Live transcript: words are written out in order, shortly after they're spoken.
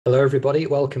Hello, everybody.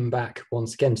 Welcome back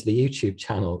once again to the YouTube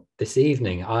channel. This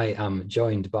evening, I am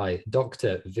joined by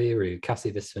Dr. Veeru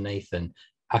Kasivisvanathan,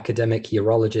 academic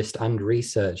urologist and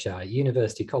researcher at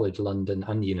University College London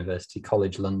and University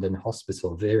College London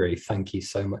Hospital. Veeru, thank you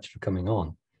so much for coming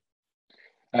on.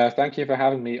 Thank you for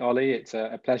having me, Ollie. It's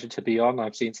a pleasure to be on.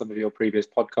 I've seen some of your previous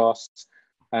podcasts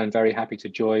and very happy to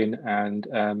join and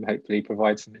hopefully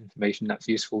provide some information that's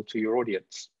useful to your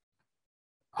audience.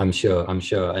 I'm sure.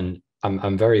 And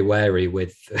I'm very wary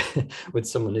with with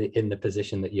someone in the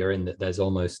position that you're in, that there's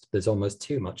almost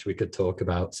too much we could talk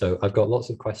about. So I've got lots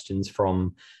of questions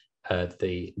from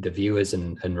the viewers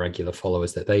and regular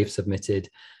followers that they've submitted,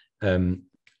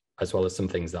 as well as some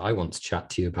things that I want to chat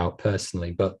to you about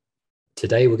personally. But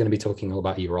today we're going to be talking all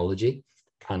about urology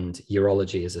and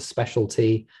urology as a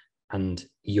specialty and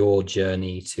your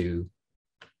journey to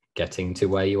getting to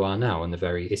where you are now and the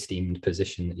very esteemed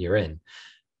position that you're in.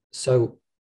 So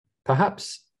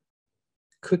perhaps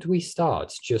could we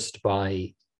start just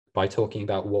by talking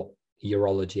about what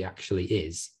urology actually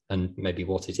is and maybe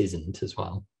what it isn't as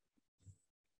well?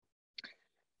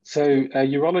 So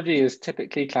urology is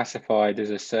typically classified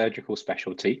as a surgical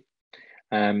specialty.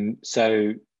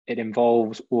 So it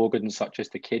involves organs such as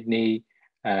the kidney,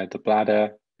 the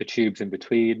bladder, the tubes in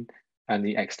between, and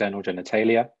the external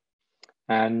genitalia.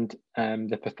 And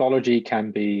the pathology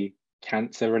can be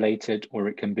cancer related or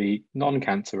it can be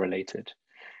non-cancer related.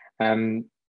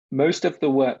 Most of the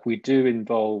work we do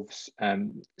involves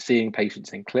seeing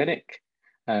patients in clinic,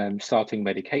 starting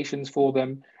medications for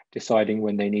them, deciding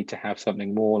when they need to have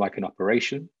something more like an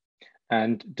operation,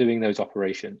 and doing those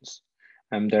operations.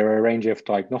 There are a range of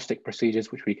diagnostic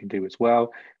procedures which we can do as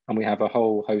well, and we have a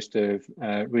whole host of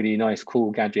really nice, cool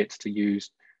gadgets to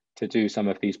use to do some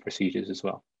of these procedures as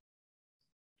well.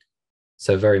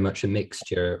 So very much a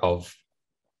mixture of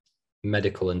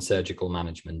medical and surgical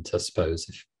management, I suppose.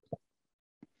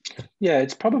 Yeah,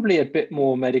 it's probably a bit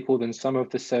more medical than some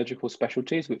of the surgical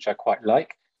specialties, which I quite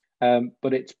like,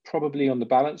 but it's probably on the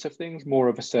balance of things more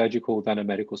of a surgical than a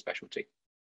medical specialty.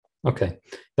 Okay,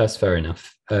 that's fair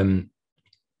enough. I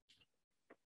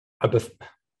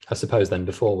suppose then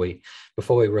before we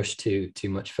rush too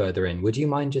much further in, would you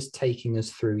mind just taking us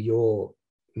through your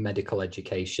medical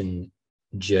education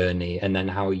journey and then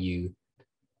how you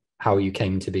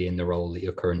came to be in the role that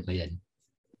you're currently in?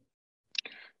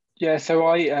 Yeah, so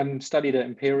I studied at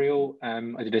Imperial.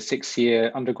 I did a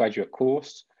 6-year undergraduate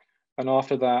course, and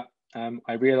after that,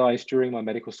 I realized during my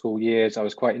medical school years I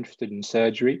was quite interested in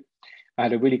surgery. I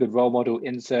had a really good role model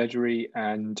in surgery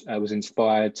and I was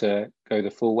inspired to go the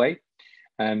full way.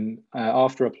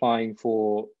 After applying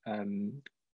for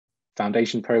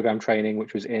foundation program training,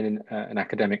 which was in an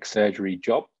academic surgery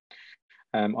job,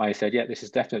 I said, yeah, this is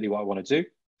definitely what I want to do.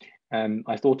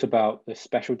 I thought about the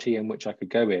specialty in which I could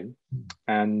go in,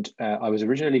 and I was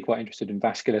originally quite interested in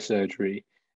vascular surgery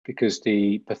because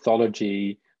the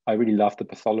pathology, I really loved the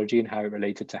pathology and how it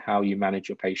related to how you manage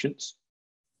your patients.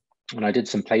 And I did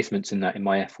some placements in that in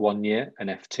my F1 year and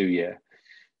F2 year.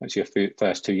 That's your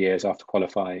first 2 years after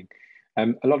qualifying.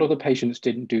 A lot of the patients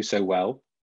didn't do so well,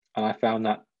 and I found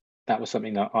that that was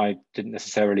something that I didn't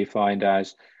necessarily find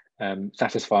as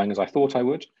satisfying as I thought I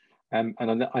would. And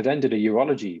I then did a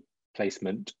urology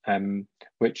placement,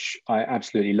 which I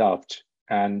absolutely loved.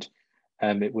 And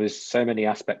it was so many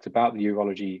aspects about the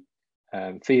urology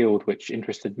field which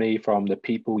interested me, from the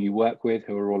people you work with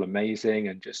who are all amazing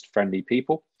and just friendly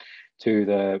people, to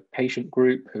the patient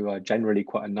group who are generally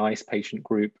quite a nice patient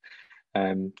group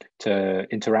to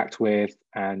interact with,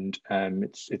 and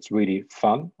it's really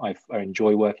fun. I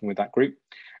enjoy working with that group,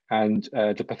 and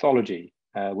the pathology,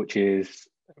 which is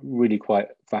really quite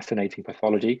fascinating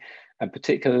pathology, and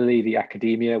particularly the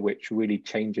academia, which really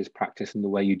changes practice and the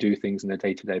way you do things on a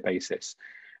day-to-day basis.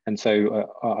 And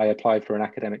so I applied for an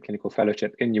academic clinical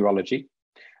fellowship in urology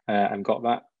and got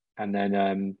that. And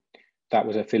then that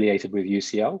was affiliated with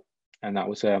UCL. And that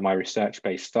was my research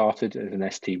base started as an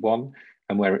ST1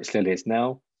 and where it still is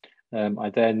now. I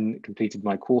then completed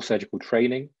my core surgical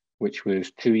training, which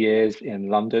was 2 years in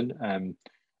London.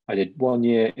 I did 1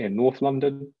 year in North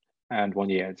London and 1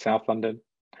 year in South London,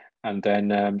 and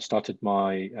then started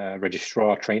my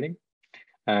registrar training.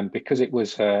 Because it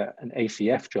was an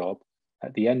ACF job,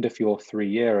 at the end of your 3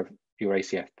 year of your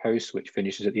ACF post, which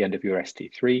finishes at the end of your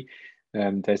ST3,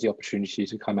 there's the opportunity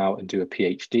to come out and do a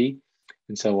PhD.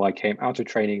 And so I came out of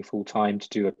training full time to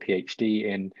do a PhD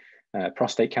in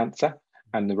prostate cancer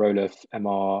and the role of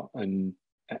MR in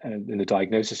the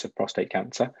diagnosis of prostate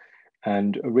cancer,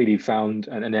 and really found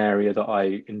an area that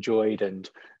I enjoyed and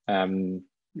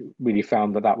really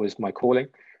found that that was my calling.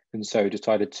 And so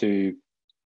decided to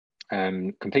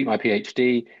complete my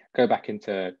PhD, go back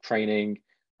into training,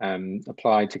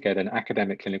 applied to get an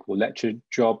academic clinical lecture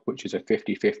job, which is a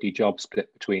 50-50 job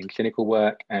split between clinical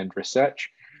work and research,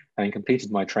 and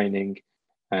completed my training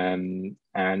and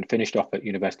finished off at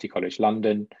University College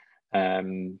London,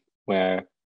 where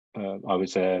I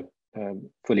was a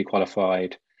fully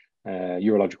qualified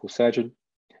urological surgeon.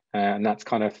 And that's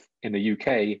kind of in the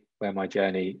UK where my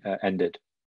journey ended.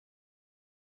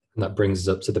 And that brings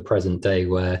us up to the present day,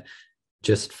 where,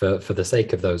 just for the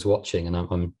sake of those watching, and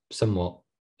I'm somewhat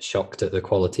shocked at the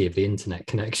quality of the internet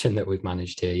connection that we've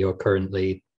managed here, you're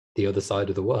currently the other side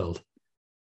of the world.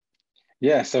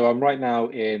 Yeah, so I'm right now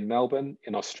in Melbourne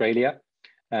in Australia,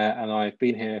 and I've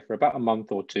been here for about a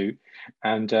month or two,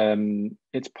 and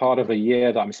it's part of a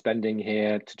year that I'm spending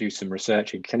here to do some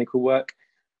research and clinical work.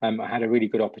 I had a really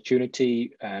good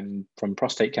opportunity from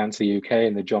Prostate Cancer UK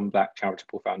and the John Black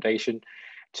Charitable Foundation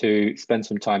to spend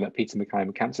some time at Peter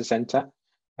MacCallum Cancer Centre,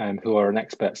 who are an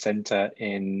expert centre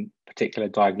in particular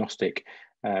diagnostic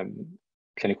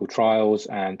clinical trials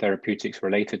and therapeutics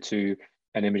related to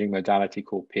an imaging modality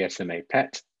called PSMA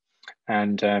PET.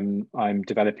 And I'm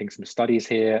developing some studies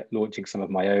here, launching some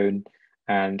of my own,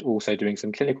 and also doing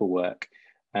some clinical work.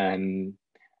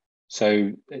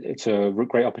 So it's a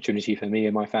great opportunity for me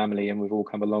and my family, and we've all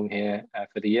come along here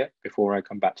for the year before I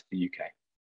come back to the UK.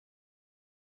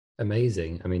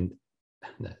 Amazing. I mean,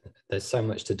 there's so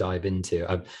much to dive into.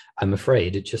 I'm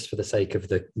afraid, just for the sake of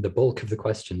the bulk of the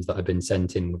questions that have been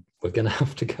sent in, we're going to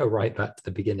have to go right back to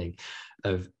the beginning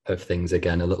of things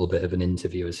again, a little bit of an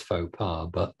interviewer's faux pas.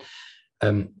 But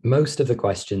most of the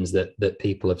questions that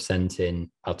people have sent in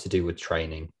are to do with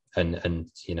training. And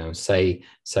you know, say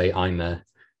I'm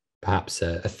perhaps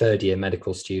a third-year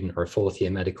medical student or a fourth-year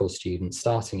medical student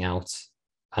starting out,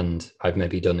 and I've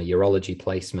maybe done a urology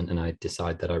placement and I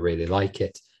decide that I really like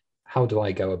it. How do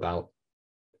I go about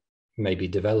maybe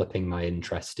developing my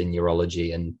interest in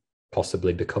urology and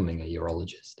possibly becoming a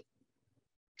urologist?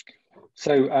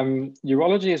 So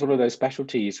urology is one of those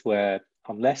specialties where,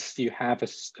 unless you have a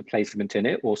placement in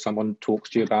it or someone talks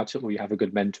to you about it or you have a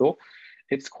good mentor,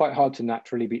 it's quite hard to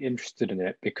naturally be interested in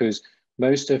it, because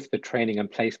most of the training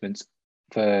and placements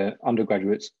for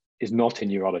undergraduates is not in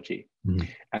urology. Mm-hmm.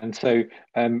 And so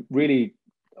really,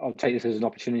 I'll take this as an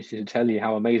opportunity to tell you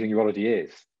how amazing urology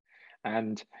is.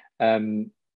 And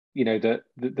you know,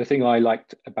 the thing I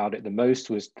liked about it the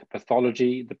most was the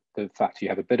pathology, the fact you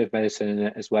have a bit of medicine in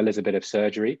it as well as a bit of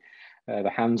surgery, the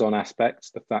hands-on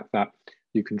aspects, the fact that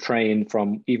you can train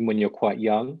from even when you're quite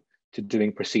young to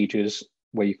doing procedures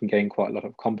where you can gain quite a lot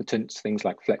of competence, things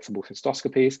like flexible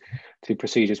cystoscopies, to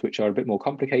procedures which are a bit more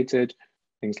complicated,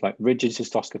 things like rigid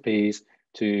cystoscopies,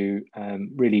 to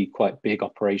really quite big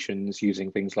operations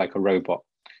using things like a robot.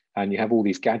 And you have all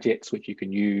these gadgets which you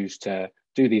can use to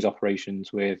do these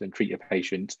operations with and treat your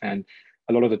patients. And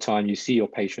a lot of the time you see your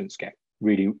patients get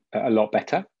really a lot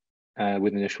better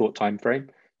within a short time frame.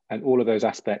 And all of those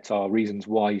aspects are reasons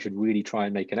why you should really try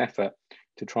and make an effort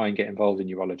to try and get involved in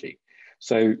urology.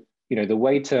 So, you know, the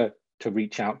way to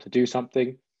reach out to do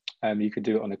something, you could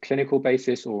do it on a clinical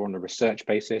basis or on a research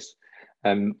basis.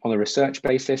 On a research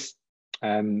basis,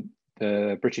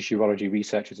 the British Urology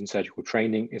Researchers and Surgical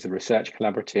Training is a research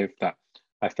collaborative that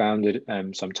I founded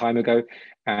some time ago,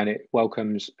 and it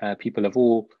welcomes people of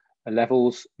all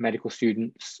levels, medical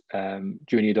students,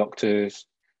 junior doctors,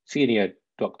 senior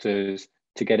doctors,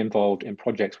 to get involved in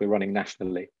projects we're running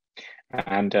nationally.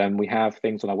 And we have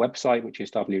things on our website, which is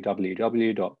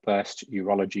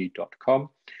www.bursturology.com,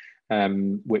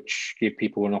 which give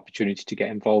people an opportunity to get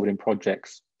involved in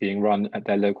projects being run at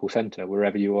their local centre,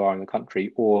 wherever you are in the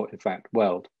country, or in fact,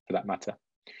 world for that matter.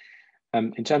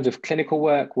 In terms of clinical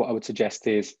work, what I would suggest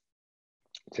is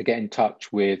to get in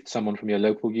touch with someone from your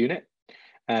local unit.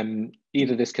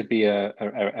 Either this could be a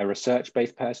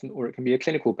research-based person, or it can be a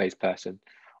clinical-based person.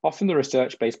 Often the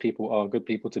research-based people are good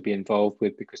people to be involved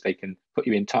with, because they can put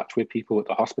you in touch with people at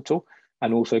the hospital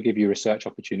and also give you research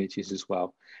opportunities as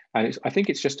well. And I think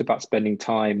it's just about spending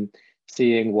time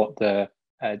seeing what the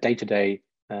day-to-day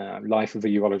life of a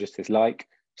urologist is like,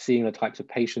 seeing the types of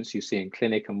patients you see in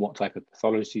clinic and what type of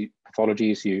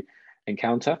pathologies you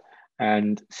encounter,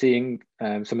 and seeing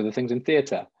some of the things in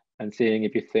theatre, and seeing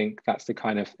if you think that's the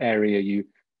kind of area you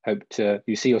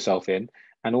see yourself in.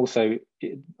 And also,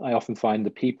 I often find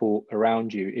the people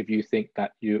around you, if you think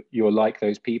that you're like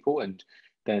those people and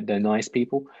they're nice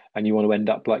people and you want to end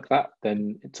up like that,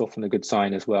 then it's often a good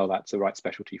sign as well that's the right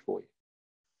specialty for you.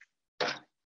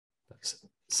 That's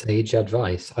sage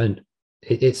advice. And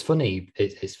it's funny,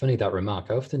 that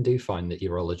remark. I often do find that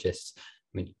urologists, I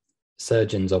mean,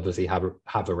 surgeons obviously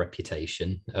have a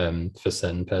reputation for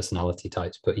certain personality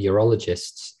types, but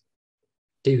urologists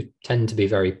do tend to be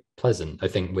very pleasant, I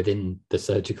think, within the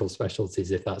surgical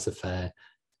specialties, if that's a fair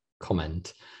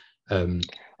comment.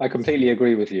 I completely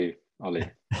agree with you, Ollie.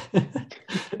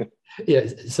 Yeah,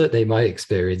 certainly my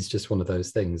experience, just one of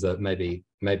those things that maybe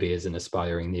as an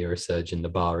aspiring neurosurgeon, the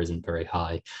bar isn't very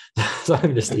high. So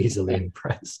I'm just easily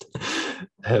impressed.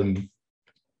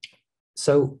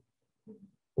 So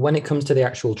when it comes to the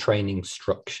actual training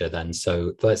structure then,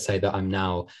 so let's say that I'm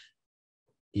now,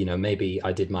 maybe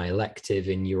I did my elective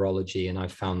in urology and I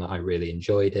found that I really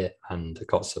enjoyed it and I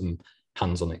got some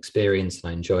hands-on experience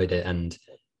and I enjoyed it. And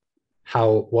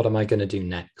what am I going to do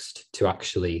next to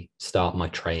actually start my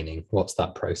training? What's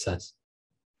that process?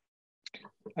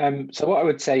 So what I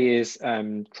would say is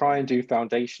try and do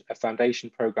a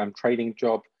foundation program training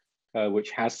job,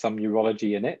 which has some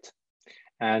urology in it.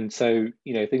 And so,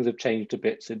 things have changed a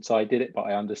bit since I did it, but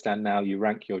I understand now you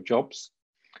rank your jobs,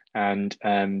 and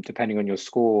depending on your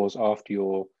scores after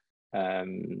your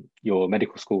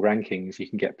medical school rankings, you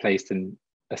can get placed in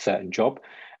a certain job.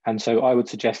 And so I would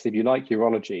suggest if you like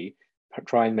urology,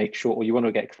 try and make sure, or you want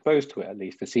to get exposed to it at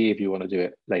least to see if you want to do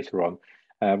it later on,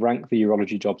 rank the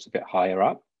urology jobs a bit higher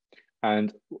up.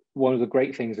 And one of the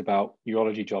great things about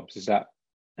urology jobs is that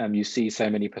you see so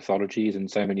many pathologies and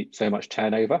so much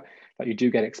turnover that you do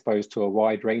get exposed to a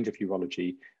wide range of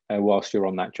urology whilst you're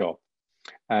on that job.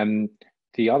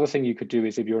 The other thing you could do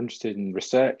is if you're interested in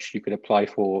research, you could apply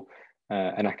for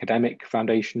an academic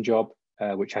foundation job,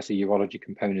 which has a urology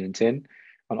component in.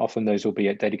 And often those will be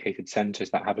at dedicated centres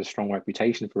that have a strong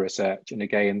reputation for research. And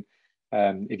again,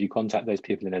 if you contact those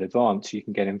people in advance, you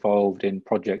can get involved in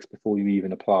projects before you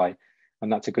even apply.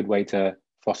 And that's a good way to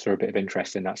foster a bit of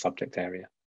interest in that subject area.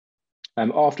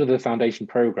 After the foundation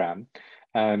program,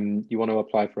 you want to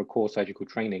apply for a core surgical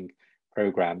training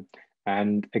program.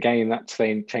 And again, that's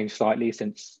changed slightly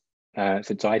since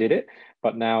I did it.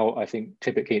 But now I think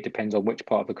typically it depends on which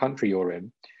part of the country you're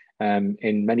in.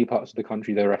 In many parts of the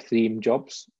country, there are theme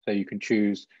jobs. So you can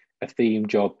choose a theme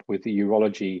job with the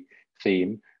urology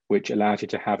theme, which allows you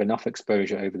to have enough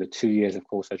exposure over the 2 years of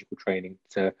core surgical training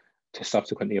to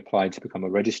subsequently apply to become a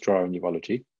registrar in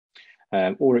urology.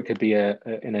 Or it could be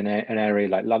in an area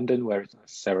like London where it's not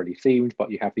necessarily themed, but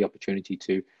you have the opportunity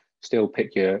to still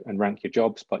pick and rank your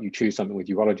jobs, but you choose something with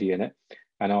urology in it.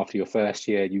 And after your first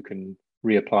year, you can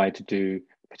reapply to do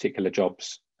particular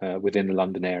jobs within the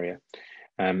London area.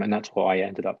 And that's what I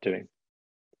ended up doing.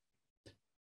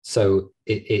 So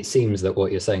it seems that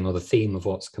what you're saying, or the theme of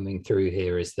what's coming through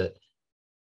here, is that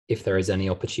if there is any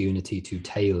opportunity to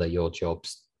tailor your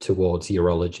jobs towards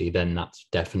urology, then that's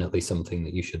definitely something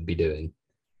that you should be doing.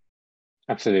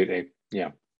 Absolutely, yeah.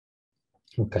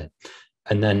 Okay.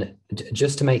 And then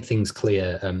just to make things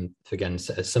clear, again,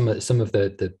 some of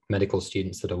the medical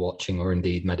students that are watching, or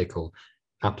indeed medical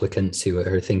applicants who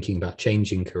are thinking about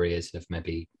changing careers and have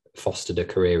maybe fostered a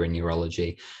career in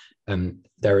urology,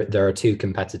 there are two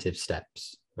competitive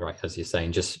steps, right, as you're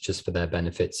saying, just for their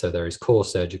benefit. So there is core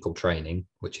surgical training,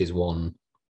 which is one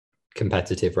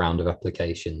competitive round of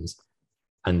applications,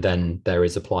 and then there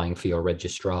is applying for your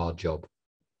registrar job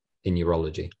in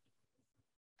urology.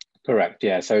 Correct,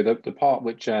 yeah. So the part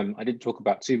which I didn't talk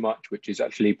about too much, which is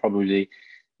actually probably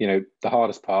the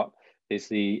hardest part, is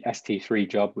the ST3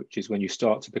 job, which is when you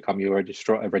start to become a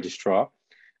registrar.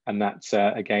 And that's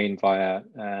again via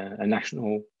a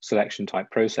national selection type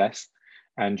process,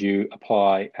 and you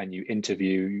apply and you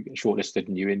interview, you get shortlisted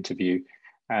and you interview,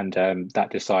 and that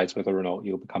decides whether or not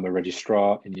you'll become a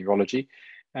registrar in urology.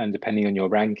 And depending on your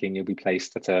ranking, you'll be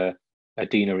placed at a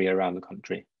deanery around the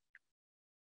country.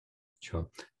 Sure.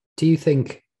 Do you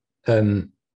think,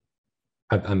 I'm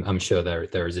sure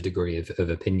there is a degree of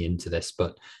opinion to this,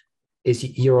 but is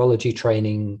urology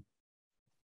training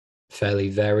fairly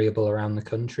variable around the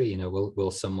country?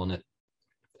 Will someone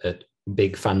at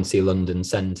big fancy London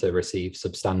centre receive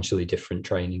substantially different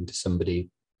training to somebody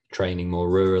training more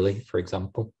rurally, for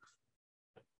example?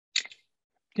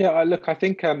 Yeah, look, I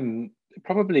think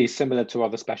probably similar to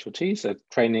other specialties,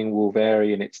 training will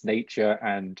vary in its nature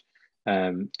and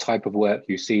type of work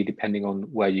you see depending on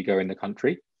where you go in the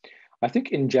country. I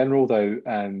think in general, though,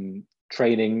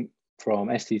 training from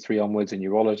ST3 onwards in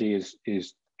urology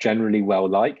is generally well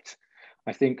liked.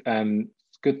 I think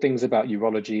good things about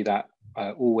urology that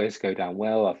always go down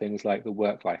well are things like the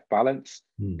work-life balance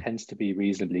tends to be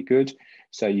reasonably good.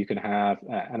 So you can have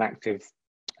an active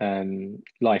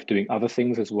life doing other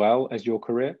things as well as your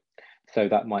career. So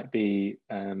that might be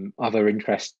other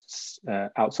interests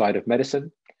outside of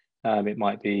medicine. It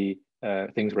might be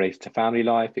things related to family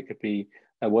life. It could be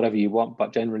whatever you want,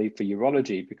 but generally for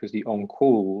urology, because the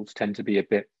on-calls tend to be a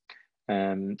bit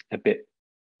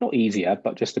not easier,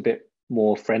 but just a bit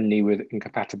more friendly with and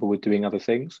compatible with doing other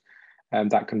things,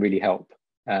 that can really help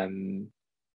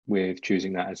with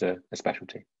choosing that as a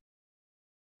specialty.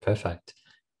 Perfect.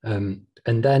 And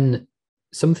then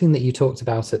something that you talked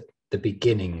about at the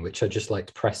beginning, which I'd just like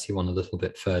to press you on a little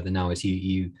bit further now, is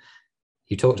you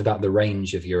talked about the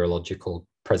range of urological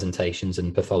presentations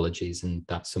and pathologies, and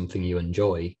that's something you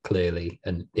enjoy clearly,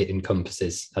 and it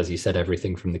encompasses, as you said,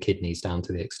 everything from the kidneys down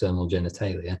to the external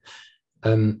genitalia.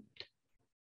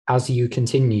 As you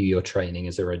continue your training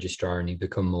as a registrar and you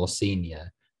become more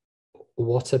senior,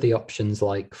 what are the options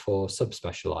like for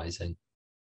subspecializing?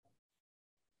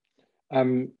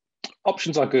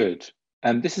 Options are good.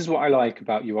 And this is what I like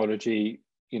about urology.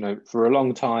 You know, for a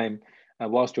long time,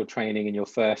 whilst you're training in your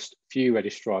first few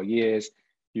registrar years,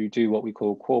 you do what we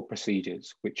call core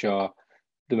procedures, which are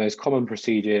the most common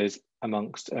procedures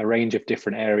amongst a range of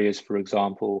different areas. For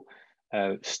example,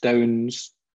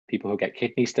 stones, people who get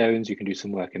kidney stones, you can do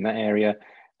some work in that area.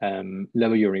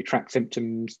 Lower urinary tract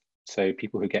symptoms, so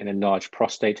people who get an enlarged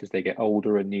prostate as they get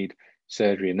older and need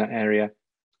surgery in that area.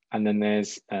 And then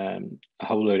there's a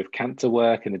whole load of cancer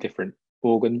work in the different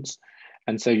organs.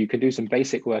 And so you can do some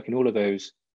basic work in all of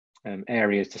those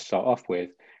areas to start off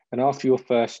with. And after your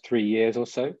first 3 years or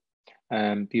so,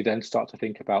 you then start to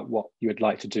think about what you would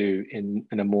like to do in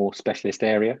a more specialist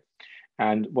area.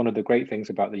 And one of the great things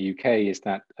about the UK is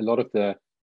that a lot of the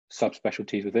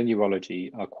subspecialties within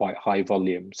urology are quite high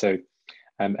volume. So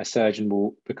a surgeon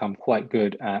will become quite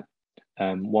good at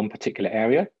one particular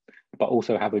area, but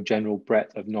also have a general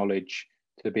breadth of knowledge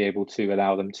to be able to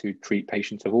allow them to treat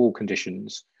patients of all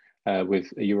conditions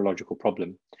with a urological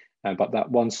problem. But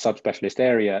that one subspecialist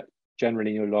area,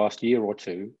 generally in your last year or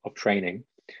two of training,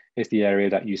 is the area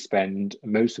that you spend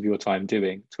most of your time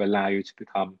doing to allow you to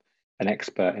become an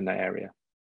expert in that area.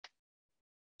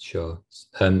 Sure.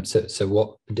 So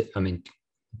what, I mean,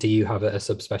 do you have a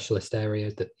subspecialist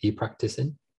area that you practice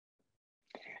in?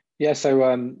 Yeah, so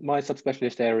my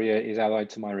subspecialist area is allied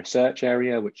to my research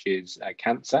area, which is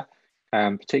cancer,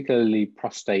 particularly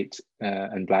prostate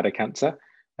and bladder cancer.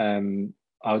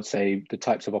 I would say the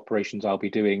types of operations I'll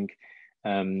be doing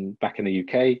back in the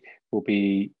UK will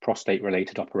be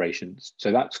prostate-related operations.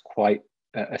 So that's quite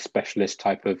a specialist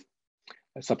type of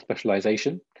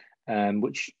subspecialization,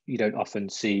 which you don't often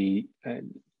see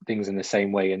things in the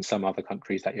same way in some other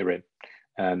countries that you're in.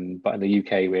 But in the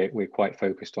UK, we're quite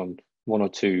focused on one or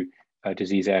two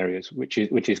disease areas, which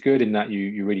is good in that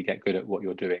you really get good at what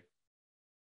you're doing.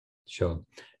 Sure.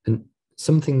 And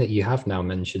something that you have now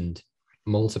mentioned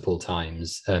multiple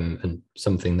times, and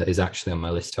something that is actually on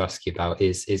my list to ask you about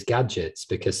is gadgets,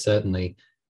 because certainly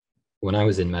when I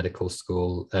was in medical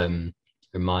school,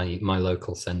 my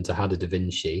local centre had a Da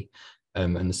Vinci,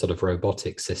 and the sort of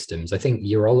robotic systems. I think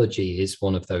urology is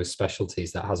one of those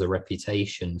specialties that has a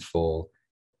reputation for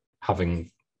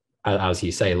having, as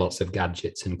you say, lots of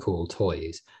gadgets and cool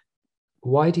toys.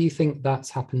 Why do you think that's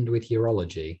happened with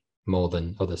urology more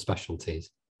than other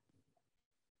specialties?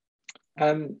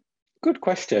 Good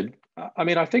question. I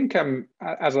mean, I think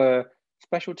as a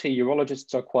specialty,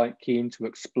 urologists are quite keen to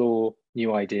explore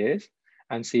new ideas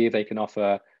and see if they can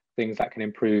offer things that can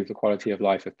improve the quality of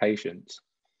life of patients.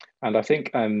 And I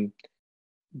think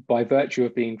by virtue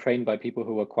of being trained by people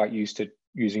who are quite used to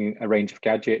using a range of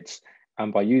gadgets,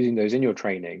 and by using those in your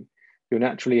training, you're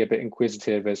naturally a bit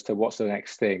inquisitive as to what's the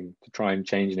next thing to try and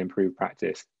change and improve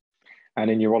practice.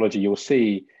 And in urology, you'll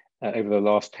see over the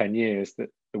last 10 years that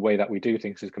the way that we do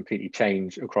things has completely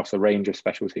changed across a range of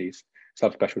specialties,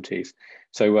 subspecialties.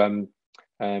 So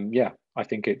yeah, I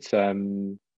think it's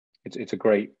a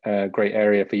great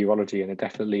area for urology, and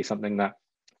definitely something that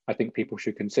I think people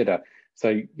should consider. So,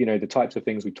 you know, the types of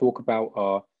things we talk about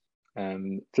are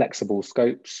flexible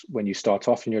scopes. When you start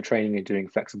off in your training, you're doing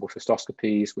flexible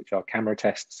cystoscopies, which are camera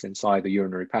tests inside the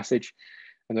urinary passage.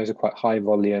 And those are quite high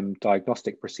volume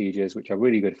diagnostic procedures, which are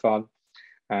really good fun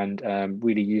and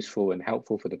really useful and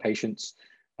helpful for the patients.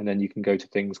 And then you can go to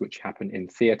things which happen in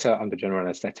theatre under general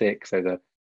anaesthetic. So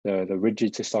the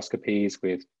rigid cystoscopies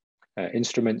with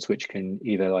instruments which can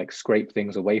either like scrape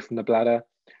things away from the bladder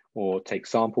or take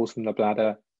samples from the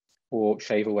bladder or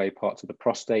shave away parts of the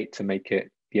prostate to make it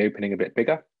the opening a bit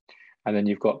bigger. And then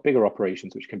you've got bigger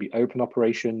operations, which can be open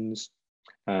operations.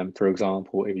 For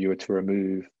example, if you were to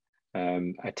remove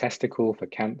a testicle for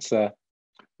cancer,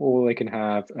 or they can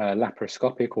have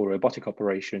laparoscopic or robotic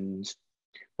operations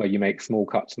where you make small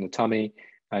cuts in the tummy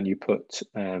and you put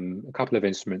a couple of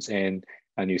instruments in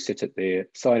and you sit at the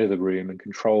side of the room and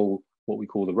control what we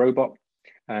call the robot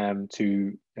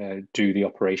to do the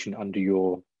operation under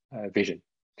your vision.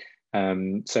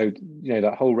 So, you know,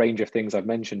 that whole range of things I've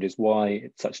mentioned is why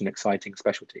it's such an exciting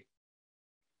specialty.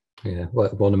 Yeah, well,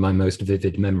 one of my most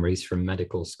vivid memories from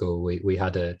medical school, we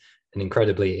had an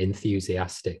incredibly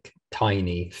enthusiastic,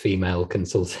 tiny female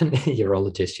consultant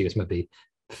urologist. She was maybe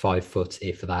 5 foot,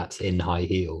 if that, in high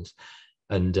heels,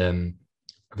 and I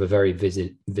have a very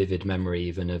vivid memory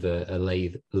even of a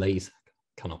laser,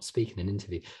 cannot speak in an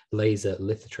interview, laser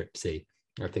lithotripsy,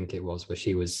 I think it was, where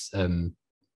she was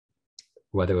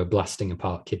where they were blasting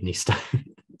apart kidney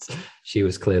stones. She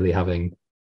was clearly having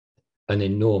an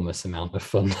enormous amount of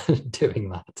fun doing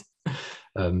that.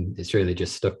 It's really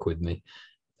just stuck with me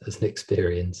as an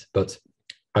experience. But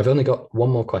I've only got one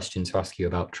more question to ask you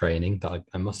about training that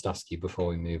I must ask you before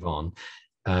we move on,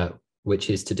 which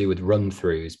is to do with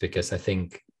run-throughs, because I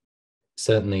think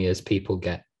certainly as people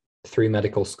get through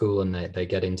medical school and they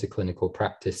get into clinical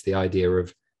practice, the idea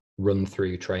of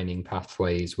run-through training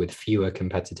pathways with fewer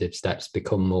competitive steps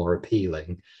become more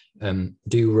appealing.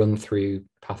 Do run-through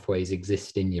pathways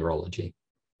exist in urology?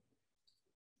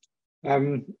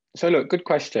 So look, good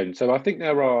question. So I think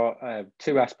there are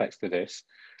two aspects to this.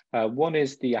 One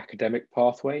is the academic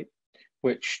pathway,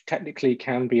 which technically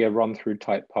can be a run-through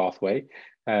type pathway,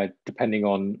 depending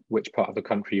on which part of the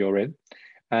country you're in.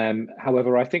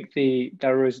 However, I think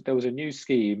there was a new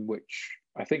scheme which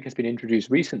I think has been introduced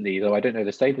recently, though I don't know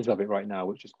the status of it right now,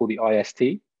 which is called the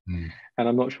IST. And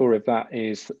I'm not sure if that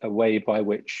is a way by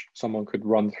which someone could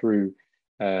run through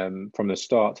from the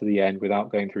start to the end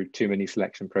without going through too many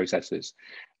selection processes.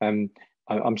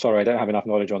 I'm sorry, I don't have enough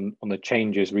knowledge on the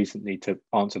changes recently to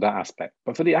answer that aspect.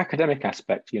 But for the academic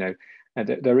aspect, you know,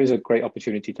 there is a great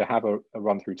opportunity to have a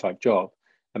run-through type job.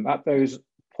 At those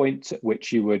points at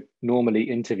which you would normally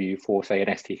interview for, say, an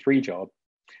ST3 job,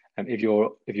 if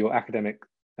your academic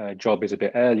job is a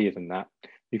bit earlier than that,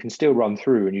 you can still run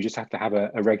through, and you just have to have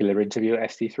a regular interview at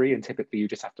ST3, and typically you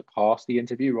just have to pass the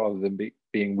interview rather than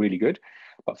being really good.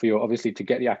 But for your, obviously, to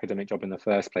get the academic job in the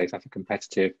first place, that's a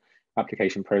competitive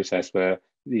application process where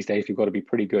these days you've got to be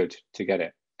pretty good to get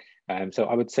it. So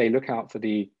I would say look out for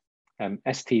the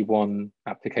ST1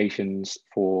 applications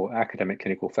for academic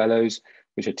clinical fellows,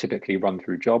 which are typically run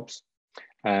through jobs.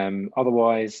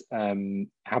 Otherwise,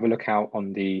 have a look out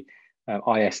on the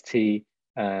IST,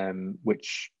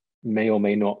 which may or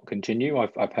may not continue.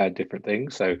 I've heard different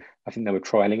things. So I think they were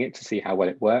trialing it to see how well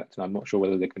it worked, and I'm not sure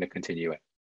whether they're going to continue it.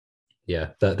 Yeah,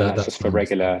 that's just for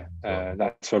regular.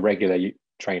 That's for regular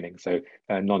training, so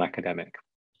non-academic.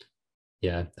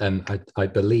 Yeah, I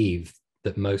believe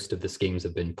that most of the schemes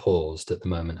have been paused at the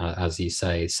moment, as you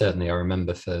say. Certainly, I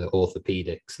remember for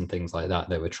orthopedics and things like that,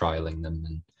 they were trialing them,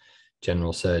 and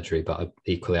general surgery, but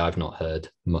equally, I've not heard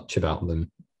much about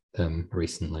them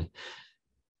recently.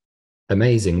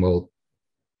 Amazing. Well,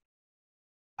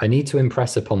 I need to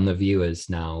impress upon the viewers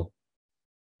now,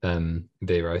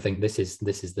 Veeru. I think this is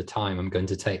the time I'm going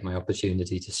to take my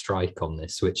opportunity to strike on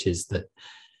this, which is that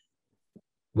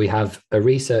we have a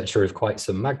researcher of quite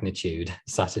some magnitude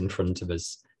sat in front of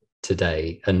us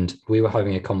today, and we were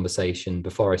having a conversation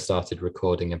before I started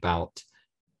recording about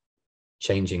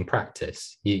changing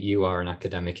practice. You are an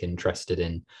academic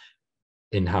interested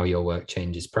in how your work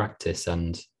changes practice,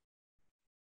 and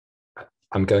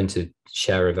I'm going to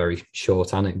share a very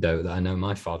short anecdote that I know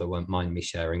my father won't mind me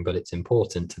sharing, but it's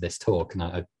important to this talk, and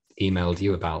I emailed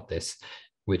you about this,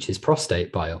 which is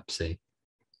prostate biopsy.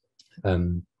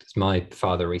 My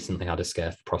father recently had a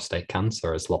scare for prostate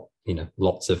cancer, as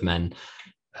lots of men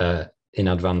in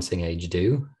advancing age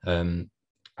do.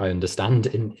 I understand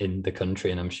in the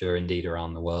country, and I'm sure indeed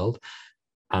around the world.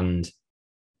 And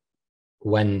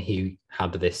when he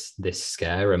had this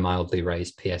scare, a mildly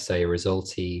raised PSA result,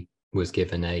 he was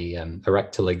given a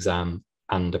rectal exam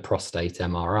and a prostate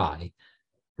MRI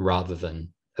rather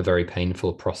than a very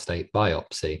painful prostate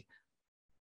biopsy.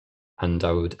 And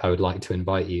I would like to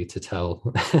invite you to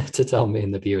tell me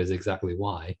and the viewers exactly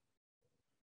why.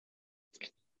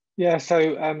 Yeah.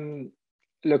 So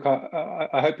look,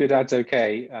 I hope your dad's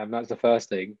okay. That's the first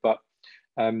thing. But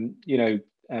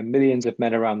millions of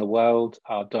men around the world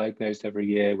are diagnosed every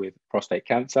year with prostate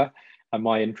cancer, and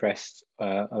my interest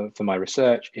for my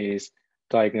research is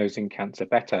diagnosing cancer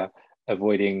better,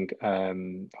 avoiding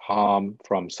harm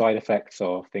from side effects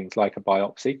of things like a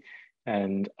biopsy,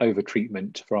 and over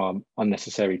treatment from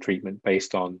unnecessary treatment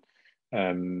based on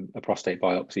a prostate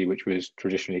biopsy, which was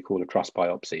traditionally called a trust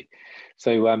biopsy.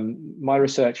 So my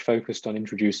research focused on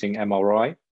introducing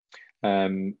MRI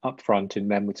upfront in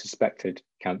men with suspected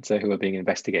cancer who are being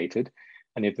investigated.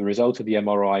 And if the result of the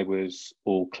MRI was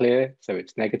all clear, so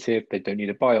it's negative, they don't need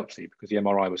a biopsy because the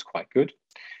MRI was quite good.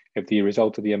 If the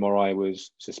result of the MRI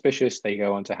was suspicious, they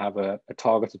go on to have a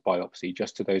targeted biopsy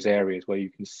just to those areas where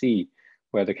you can see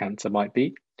where the cancer might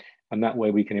be. And that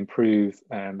way we can improve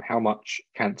how much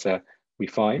cancer we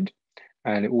find.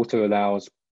 And it also allows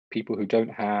people who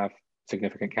don't have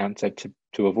significant cancer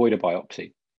to avoid a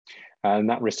biopsy. And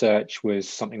that research was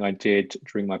something I did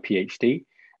during my PhD.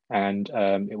 And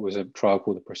it was a trial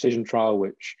called the Precision Trial,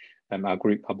 which our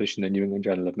group published in the New England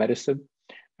Journal of Medicine,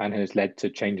 and has led to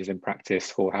changes in practice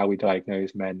for how we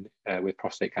diagnose men with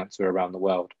prostate cancer around the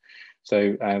world.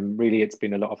 So really, it's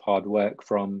been a lot of hard work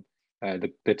from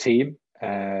the team,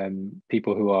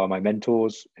 people who are my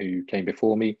mentors who came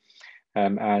before me,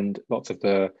 and lots of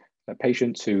the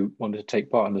patients who wanted to take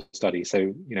part in the study. So,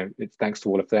 you know, it's thanks to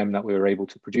all of them that we were able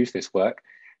to produce this work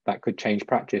that could change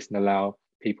practice and allow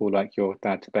people like your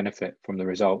dad to benefit from the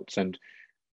results. And,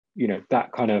 you know,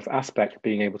 that kind of aspect of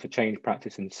being able to change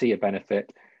practice and see a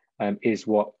benefit is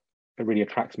what really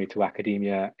attracts me to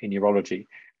academia in urology.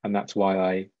 And that's why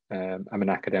I am an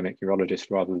academic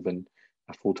urologist rather than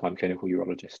a full-time clinical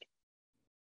urologist.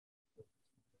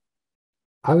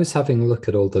 I was having a look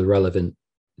at all the relevant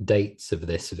dates of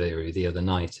this, Veeru, the other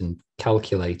night, and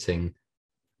calculating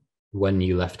when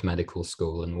you left medical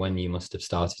school and when you must have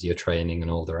started your training and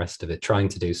all the rest of it, trying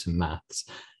to do some maths.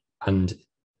 And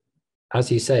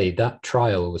as you say, that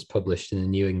trial was published in the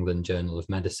New England Journal of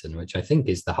Medicine, which I think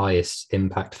is the highest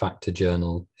impact factor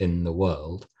journal in the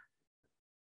world,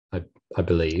 I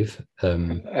believe.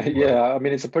 Yeah, I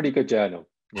mean, it's a pretty good journal.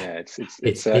 Yeah, it's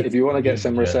if you want to get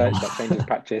some research that changes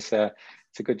practice,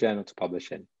 it's a good journal to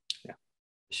publish in. Yeah,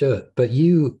 sure. But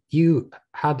you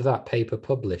had that paper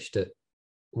published at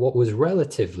what was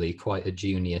relatively quite a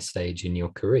junior stage in your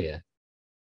career.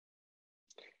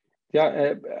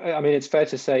 Yeah, I mean, it's fair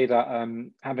to say that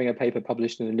having a paper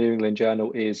published in the New England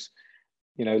Journal is,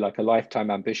 you know, like a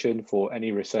lifetime ambition for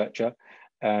any researcher.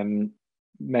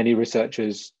 Many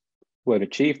researchers won't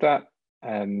achieve that.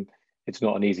 It's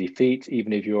not an easy feat.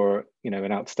 Even if you're, you know,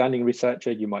 an outstanding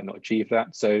researcher, you might not achieve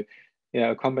that. So, you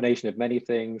know, a combination of many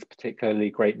things, particularly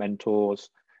great mentors,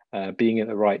 being at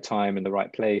the right time in the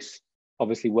right place,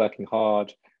 obviously working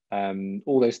hard,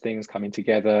 all those things coming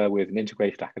together with an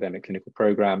integrated academic clinical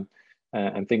program,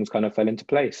 and things kind of fell into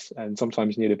place. And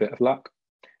sometimes you need a bit of luck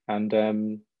and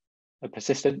a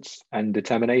persistence and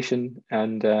determination,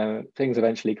 and things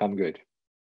eventually come good.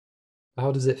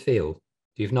 How does it feel?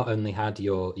 You've not only had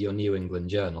your New England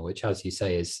Journal, which, as you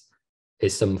say,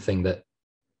 is something that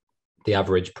the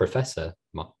average professor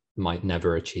might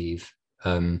never achieve,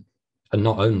 and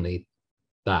not only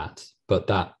that, but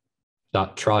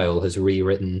that trial has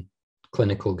rewritten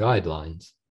clinical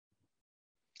guidelines.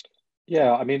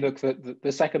 Yeah, I mean, look,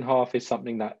 the second half is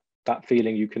something that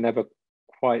feeling you can never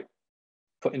quite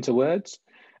put into words,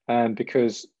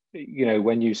 because, you know,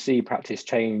 when you see practice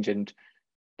change and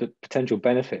the potential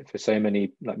benefit for so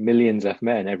many, like millions of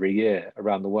men every year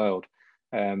around the world,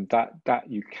 that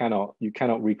you cannot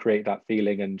recreate that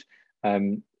feeling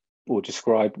and or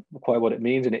describe quite what it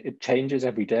means, and it changes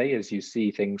every day as you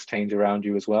see things change around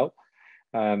you as well.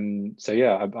 So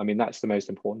yeah, I mean, that's the most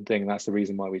important thing, and that's the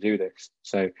reason why we do this.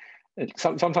 So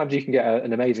sometimes you can get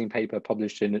an amazing paper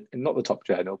published in not the top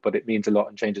journal, but it means a lot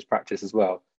and changes practice as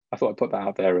well. I thought I'd put that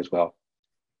out there as well.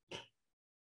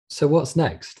 So what's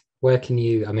next? Where can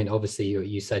you, I mean, obviously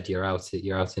you said you're out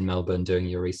in Melbourne doing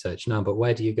your research now, but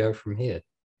where do you go from here?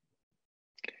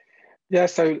 Yeah,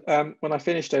 so when I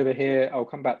finished over here, I'll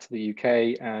come back to the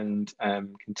UK and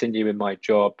continue in my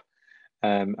job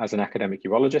as an academic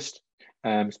urologist,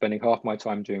 spending half my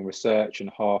time doing research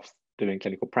and half doing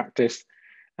clinical practice.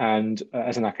 And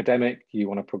as an academic, you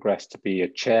want to progress to be a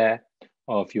chair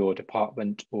of your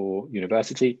department or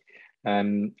university.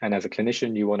 And as a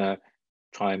clinician, you want to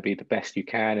try and be the best you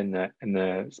can in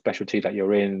the specialty that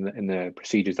you're in the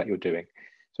procedures that you're doing.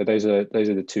 So those are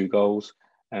the two goals,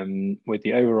 with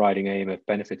the overriding aim of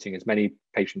benefiting as many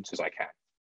patients as I can.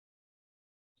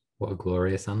 What a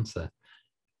glorious answer.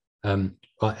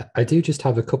 I do just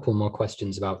have a couple more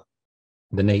questions about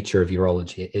the nature of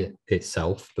urology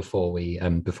itself before we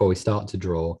start to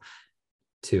draw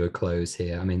to a close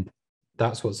here. I mean,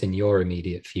 that's what's in your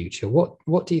immediate future.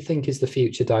 What do you think is the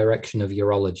future direction of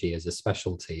urology as a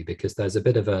specialty? Because there's a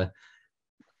bit of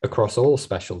across all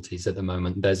specialties at the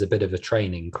moment, there's a bit of a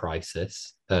training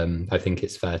crisis. I think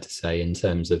it's fair to say, in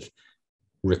terms of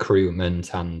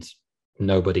recruitment, and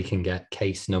nobody can get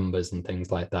case numbers and things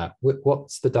like that.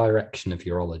 What's the direction of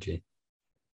urology?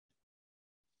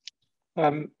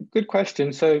 Good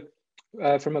question. So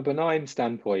from a benign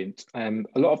standpoint, a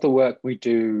lot of the work we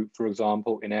do, for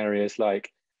example, in areas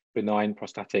like benign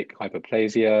prostatic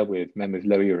hyperplasia with men with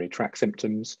low urinary tract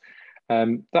symptoms,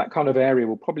 that kind of area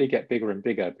will probably get bigger and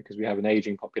bigger because we have an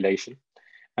aging population.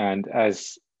 And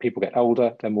as people get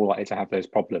older, they're more likely to have those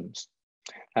problems.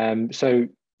 So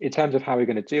in terms of how we're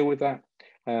going to deal with that,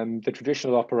 The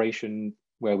traditional operation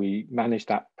where we manage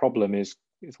that problem is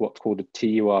what's called a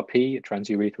TURP, a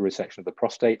transurethral resection of the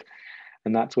prostate.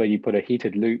 And that's where you put a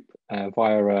heated loop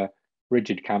via a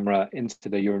rigid camera into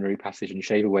the urinary passage and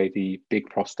shave away the big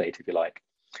prostate, if you like.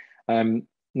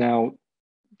 Now,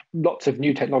 lots of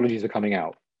new technologies are coming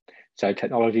out. So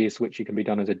technologies which can be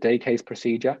done as a day case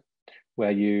procedure,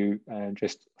 where you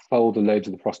just fold the lobes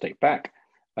of the prostate back,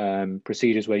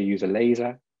 procedures where you use a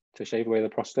laser to shave away the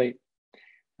prostate,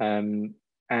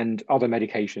 and other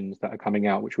medications that are coming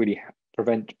out which really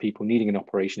prevent people needing an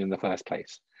operation in the first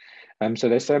place. So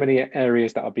there's so many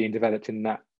areas that are being developed in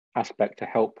that aspect to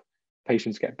help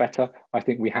patients get better. I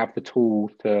think we have the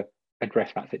tools to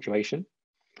address that situation.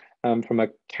 From a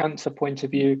cancer point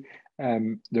of view,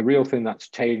 the real thing that's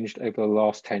changed over the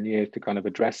last 10 years to kind of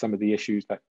address some of the issues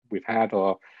that we've had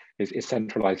is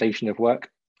centralization of work.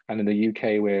 And in the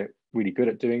UK, we're really good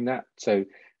at doing that. So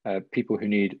people who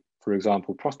need, for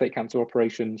example, prostate cancer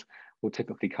operations will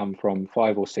typically come from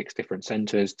 5 or 6 different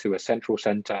centers to a central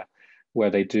center where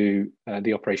they do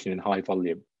the operation in high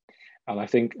volume. And I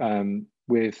think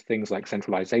with things like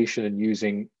centralization and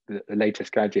using the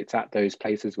latest gadgets at those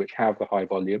places which have the high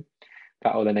volume,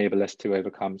 that will enable us to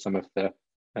overcome some of the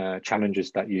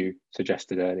challenges that you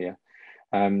suggested earlier.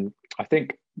 I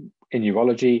think in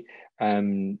urology,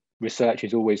 research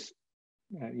is always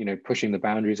pushing the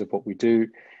boundaries of what we do.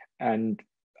 And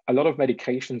a lot of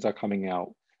medications are coming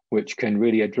out which can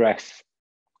really address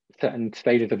certain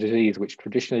stages of disease which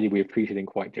traditionally we have treated in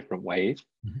quite different ways.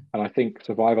 Mm-hmm. And I think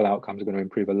survival outcomes are going to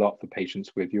improve a lot for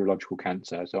patients with urological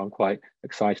cancer. So I'm quite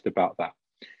excited about that.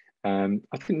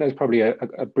 I think there's probably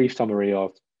a brief summary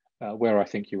of where I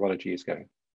think urology is going.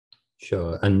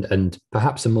 Sure, and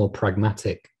perhaps a more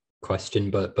pragmatic question,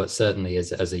 but certainly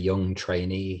as a young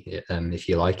trainee, if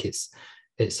you like, it's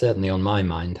certainly on my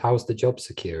mind. How's the job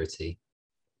security?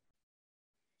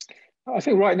 I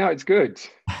think right now it's good.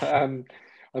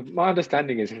 My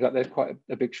understanding is that there's quite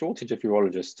a big shortage of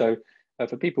urologists. So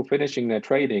for people finishing their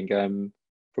training,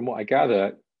 from what I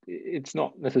gather, it's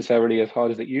not necessarily as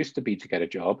hard as it used to be to get a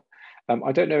job.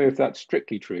 I don't know if that's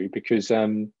strictly true because,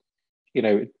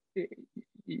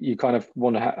 you kind of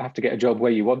want to have to get a job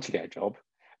where you want to get a job.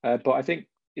 But I think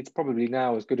it's probably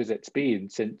now as good as it's been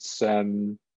since, for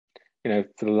the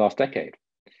last decade.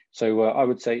 So I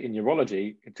would say in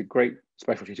urology, it's a great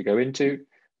specialty to go into.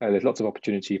 There's lots of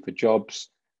opportunity for jobs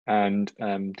and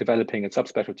developing a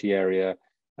subspecialty area,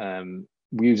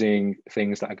 using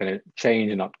things that are going to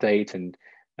change and update and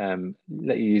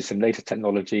let you use some latest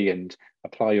technology and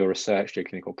apply your research to your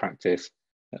clinical practice.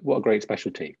 What a great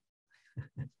specialty.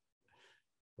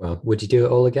 Well, would you do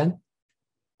it all again?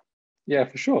 Yeah,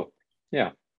 for sure.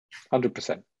 Yeah,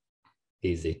 100%.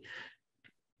 Easy.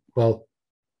 Well,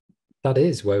 that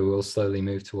is where we'll slowly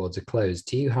move towards a close.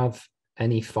 Do you have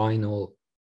any final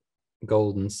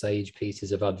golden sage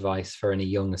pieces of advice for any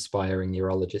young aspiring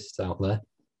urologists out there?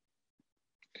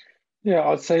 Yeah,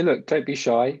 I'd say, look, don't be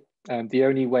shy. The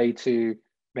only way to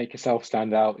make yourself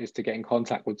stand out is to get in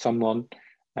contact with someone,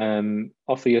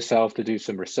 offer yourself to do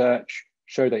some research,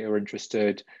 show that you're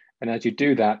interested. And as you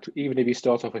do that, even if you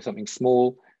start off with something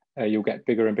small, you'll get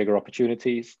bigger and bigger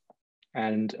opportunities.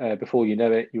 And before you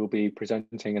know it, you'll be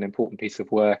presenting an important piece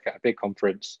of work at a big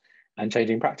conference and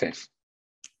changing practice.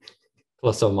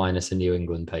 Plus or minus a New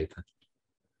England paper.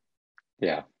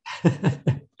 Yeah.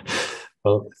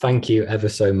 Well, thank you ever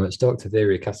so much, Dr.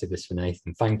 Veeru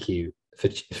Kasivisvanathan. Thank you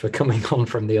for coming on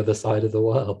from the other side of the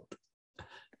world.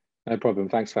 No problem.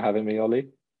 Thanks for having me, Ollie.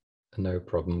 No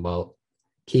problem. Well,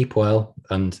 keep well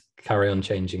and carry on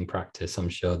changing practice. I'm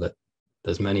sure that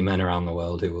there's many men around the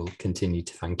world who will continue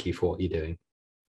to thank you for what you're doing.